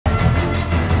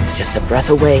just a breath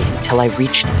away until I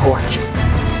reached the port.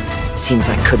 Seems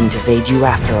I couldn't evade you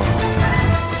after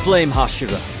all. Flame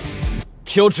Hashira.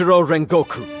 Kyojuro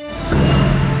Rengoku.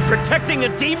 Protecting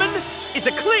a demon is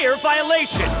a clear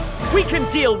violation. We can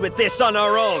deal with this on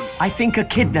our own. I think a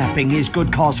kidnapping is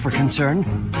good cause for concern.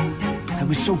 I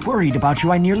was so worried about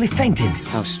you I nearly fainted.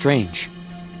 How strange.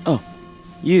 Oh,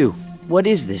 you. What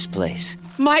is this place?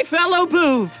 My fellow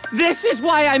Boov, this is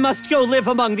why I must go live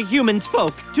among the humans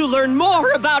folk, to learn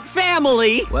more about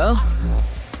family. Well,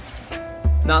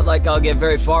 not like I'll get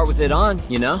very far with it on,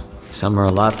 you know? Some are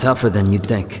a lot tougher than you'd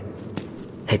think.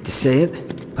 Hate to say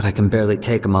it, but I can barely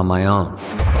take them on my own.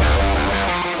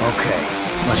 Okay,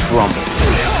 let's rumble.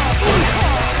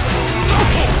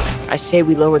 I say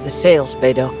we lower the sails,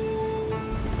 Beidou.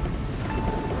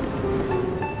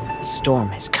 A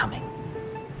storm is coming.